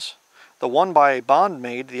 sons, the one by a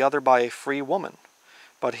bondmaid, the other by a free woman.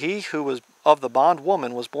 But he who was of the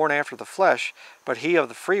bondwoman was born after the flesh, but he of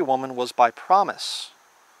the free woman was by promise.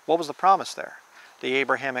 What was the promise there? The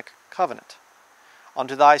Abrahamic covenant.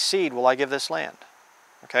 Unto thy seed will I give this land.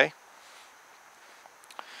 Okay?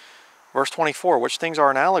 Verse 24, which things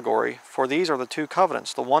are an allegory, for these are the 2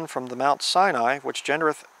 covenants, the one from the Mount Sinai, which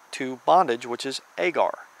gendereth to bondage, which is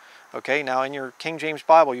Agar. Okay, now in your King James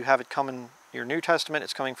Bible, you have it coming, your New Testament,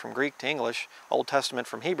 it's coming from Greek to English, Old Testament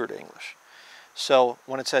from Hebrew to English. So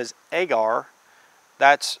when it says Agar,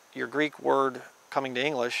 that's your Greek word coming to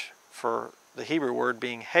English for the Hebrew word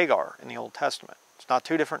being Hagar in the Old Testament. It's not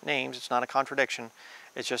 2 different names, it's not a contradiction,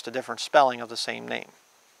 it's just a different spelling of the same name.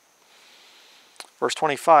 Verse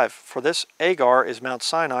 25, for this Agar is Mount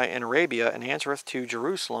Sinai in Arabia, and answereth to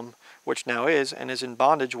Jerusalem, which now is, and is in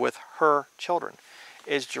bondage with her children.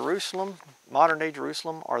 Is Jerusalem, modern day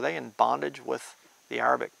Jerusalem, are they in bondage with the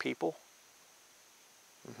Arabic people?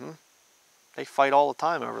 They fight all the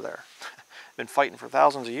time over there. Been fighting for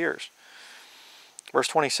thousands of years. Verse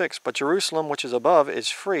 26, but Jerusalem which is above is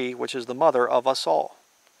free, which is the mother of us all.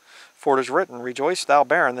 For it is written, rejoice thou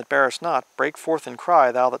barren that bearest not, break forth and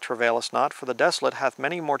cry thou that travailest not, for the desolate hath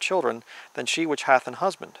many more children than she which hath an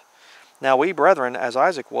husband. Now we brethren, as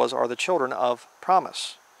Isaac was, are the children of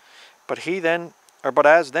promise. But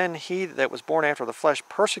as then he that was born after the flesh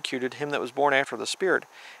persecuted him that was born after the Spirit,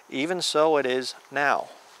 even so it is now.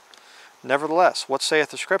 Nevertheless, what saith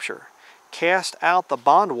the Scripture? Cast out the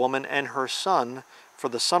bondwoman and her son, for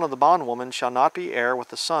the son of the bondwoman shall not be heir with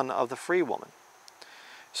the son of the free woman.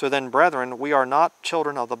 So then, brethren, we are not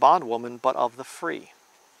children of the bondwoman, but of the free.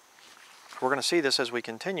 We're going to see this as we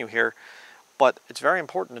continue here, but it's very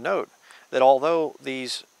important to note that although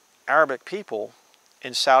these Arabic people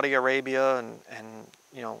in Saudi Arabia and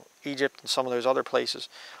Egypt and some of those other places,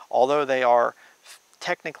 although they are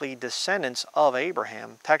technically descendants of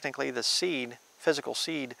Abraham, technically the seed, physical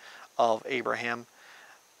seed of Abraham,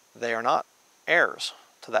 they are not heirs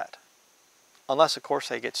to that, unless of course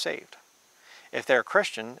they get saved. If they're a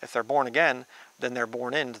Christian, if they're born again, then they're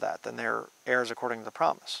born into that, then they're heirs according to the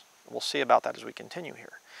promise. We'll see about that as we continue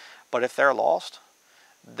here. But if they're lost,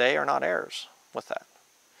 they are not heirs with that.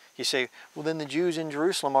 You say, well, then the Jews in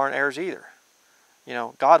Jerusalem aren't heirs either. You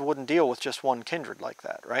know, God wouldn't deal with just one kindred like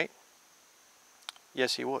that, right?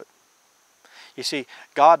 Yes, he would. You see,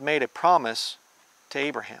 God made a promise to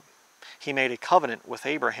Abraham. He made a covenant with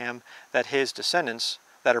Abraham that his descendants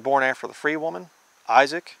that are born after the free woman,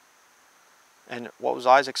 Isaac, and what was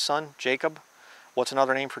Isaac's son? Jacob. What's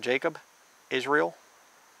another name for Jacob? Israel.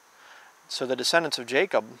 So the descendants of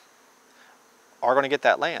Jacob are going to get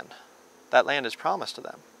that land. That land is promised to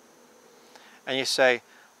them. And you say,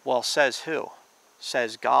 well, says who?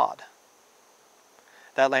 Says God.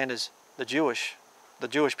 That land is the Jewish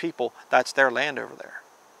people. That's their land over there.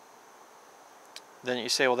 Then you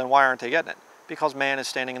say, well, then why aren't they getting it? Because man is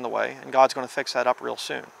standing in the way, and God's going to fix that up real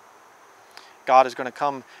soon. God is going to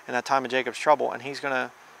come in that time of Jacob's trouble, and he's going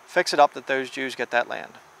to fix it up that those Jews get that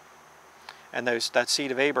land. And that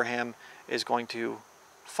seed of Abraham is going to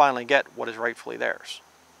finally get what is rightfully theirs.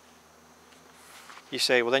 You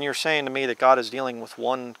say, well, then you're saying to me that God is dealing with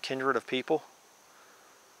one kindred of people?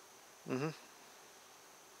 I'm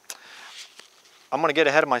going to get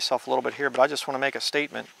ahead of myself a little bit here, but I just want to make a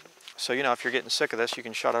statement. So, you know, if you're getting sick of this, you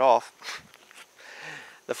can shut it off.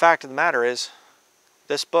 The fact of the matter is,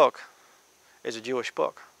 this book is a Jewish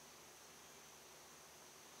book.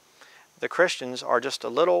 The Christians are just a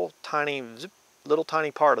little tiny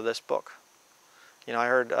part of this book. You know, I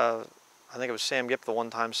heard, I think it was Sam Gipp the one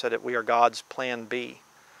time said that we are God's plan B.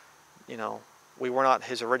 You know, we were not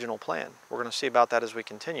his original plan. We're going to see about that as we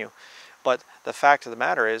continue. But the fact of the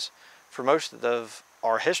matter is, for most of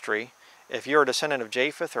our history, if you're a descendant of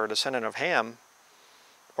Japheth or a descendant of Ham,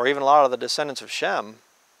 or even a lot of the descendants of Shem,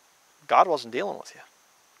 God wasn't dealing with you.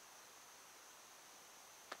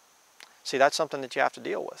 See, that's something that you have to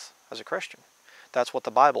deal with as a Christian. That's what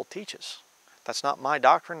the Bible teaches. That's not my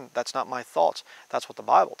doctrine. That's not my thoughts. That's what the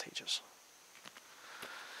Bible teaches.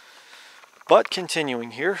 But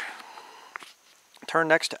continuing here, turn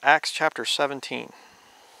next to Acts chapter 17.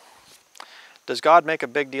 Does God make a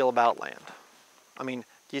big deal about land? I mean,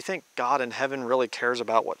 do you think God in heaven really cares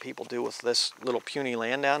about what people do with this little puny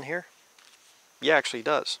land down here? Yeah, actually he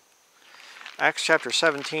does. Acts chapter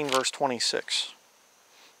 17, verse 26.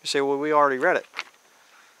 You say, well, we already read it.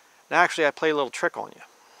 Now, actually, I played a little trick on you.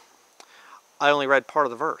 I only read part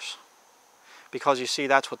of the verse. Because, you see,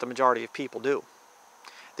 that's what the majority of people do.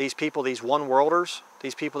 These people, these one-worlders,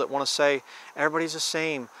 these people that want to say, everybody's the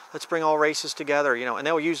same, let's bring all races together, you know, and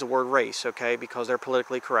they'll use the word race, okay, because they're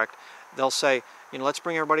politically correct. They'll say, you know, let's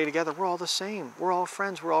bring everybody together, we're all the same, we're all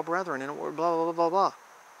friends, we're all brethren, and we're blah, blah, blah, blah, blah.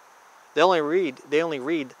 They only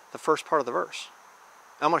read the first part of the verse.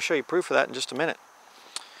 I'm going to show you proof of that in just a minute.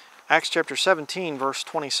 Acts chapter 17, verse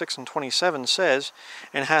 26 and 27 says,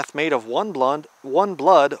 and hath made of one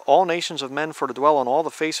blood all nations of men for to dwell on all the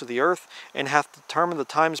face of the earth, and hath determined the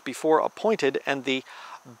times before appointed, and the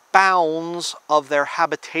bounds of their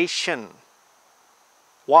habitation.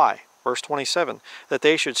 Why? Verse 27, that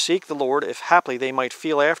they should seek the Lord, if haply they might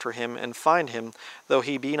feel after him, and find him, though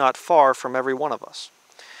he be not far from every one of us.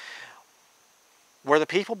 Were the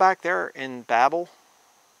people back there in Babel,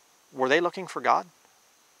 were they looking for God?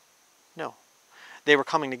 No. They were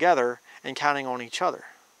coming together and counting on each other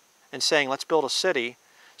and saying, let's build a city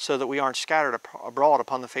so that we aren't scattered abroad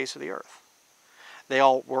upon the face of the earth.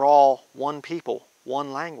 We're all one people,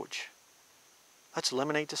 one language. Let's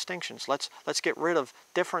eliminate distinctions. Let's get rid of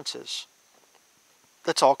differences.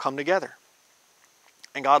 Let's all come together.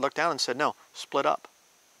 And God looked down and said, no, split up.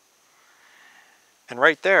 And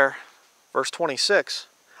right there, verse 26,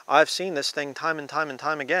 I've seen this thing time and time and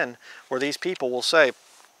time again, where these people will say,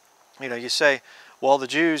 you know, you say, well, the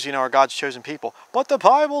Jews, you know, are God's chosen people. But the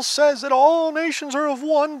Bible says that all nations are of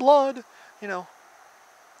one blood. You know,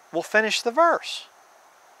 we'll finish the verse.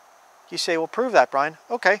 You say, well, prove that, Brian.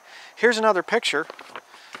 Okay, here's another picture.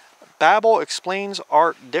 Babel explains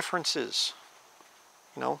our differences.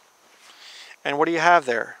 You know, and what do you have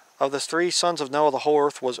there? Of the 3 sons of Noah, the whole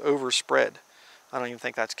earth was overspread. I don't even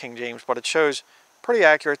think that's King James, but it shows, pretty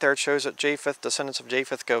accurate there. It shows that Japheth, descendants of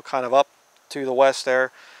Japheth, go kind of up to the west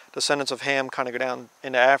there. Descendants of Ham kind of go down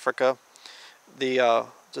into Africa. The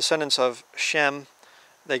descendants of Shem,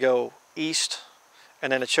 they go east,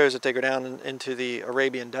 and then it shows that they go down into the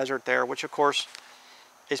Arabian desert there, which of course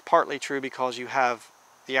is partly true because you have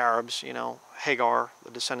the Arabs, you know, Hagar,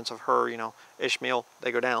 the descendants of her, you know, Ishmael,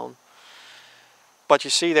 they go down. But you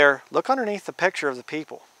see there, look underneath the picture of the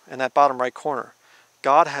people in that bottom right corner.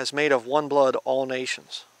 God has made of one blood all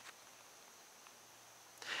nations.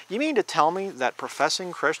 You mean to tell me that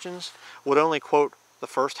professing Christians would only quote the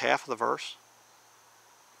first half of the verse?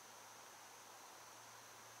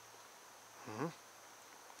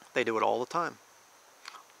 They do it all the time.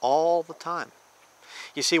 All the time.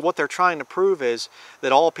 You see, what they're trying to prove is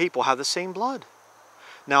that all people have the same blood.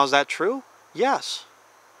 Now, is that true? Yes.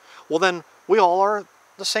 Well, then we all are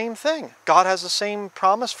the same thing. God has the same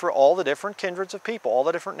promise for all the different kindreds of people, all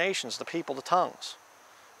the different nations, the people, the tongues,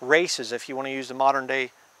 races, if you want to use the modern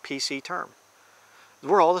day PC term.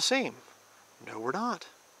 We're all the same. No, we're not.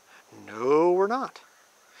 No, we're not.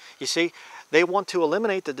 You see, they want to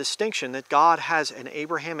eliminate the distinction that God has an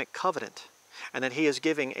Abrahamic covenant and that he is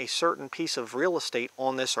giving a certain piece of real estate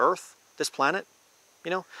on this earth, this planet,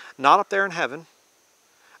 not up there in heaven.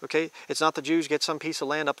 Okay, it's not the Jews get some piece of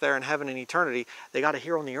land up there in heaven in eternity. They got it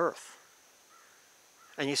here on the earth.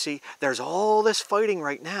 And you see, there's all this fighting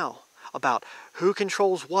right now about who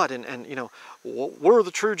controls what, and we're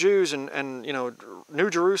the true Jews, and New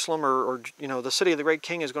Jerusalem or the city of the great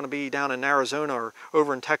king is going to be down in Arizona or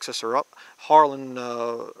over in Texas or up Harlem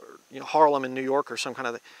in New York or some kind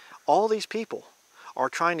of thing. All these people are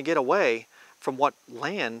trying to get away from what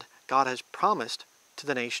land God has promised to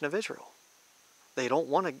the nation of Israel. They don't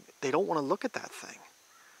want to look at that thing.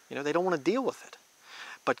 They don't want to deal with it.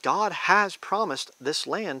 But God has promised this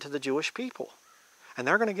land to the Jewish people, and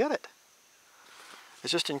they're going to get it.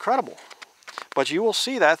 It's just incredible. But you will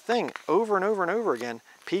see that thing over and over and over again.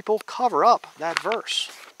 People cover up that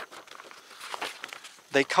verse.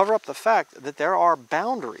 They cover up the fact that there are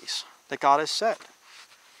boundaries that God has set.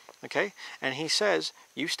 Okay? And he says,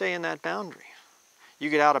 you stay in that boundary. You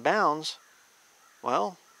get out of bounds,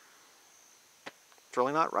 well, it's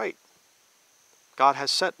really not right. God has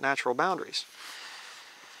set natural boundaries.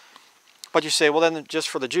 But you say, well, then just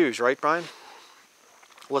for the Jews, right, Brian?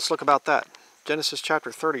 Let's look about that. Genesis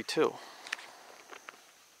chapter 32.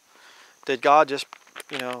 Did God just,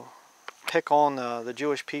 pick on the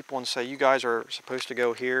Jewish people and say, you guys are supposed to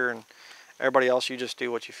go here and everybody else, you just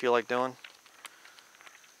do what you feel like doing?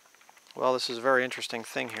 Well, this is a very interesting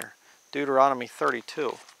thing here. Deuteronomy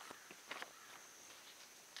 32.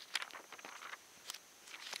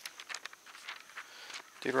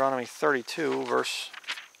 Deuteronomy 32, verse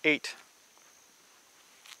 8.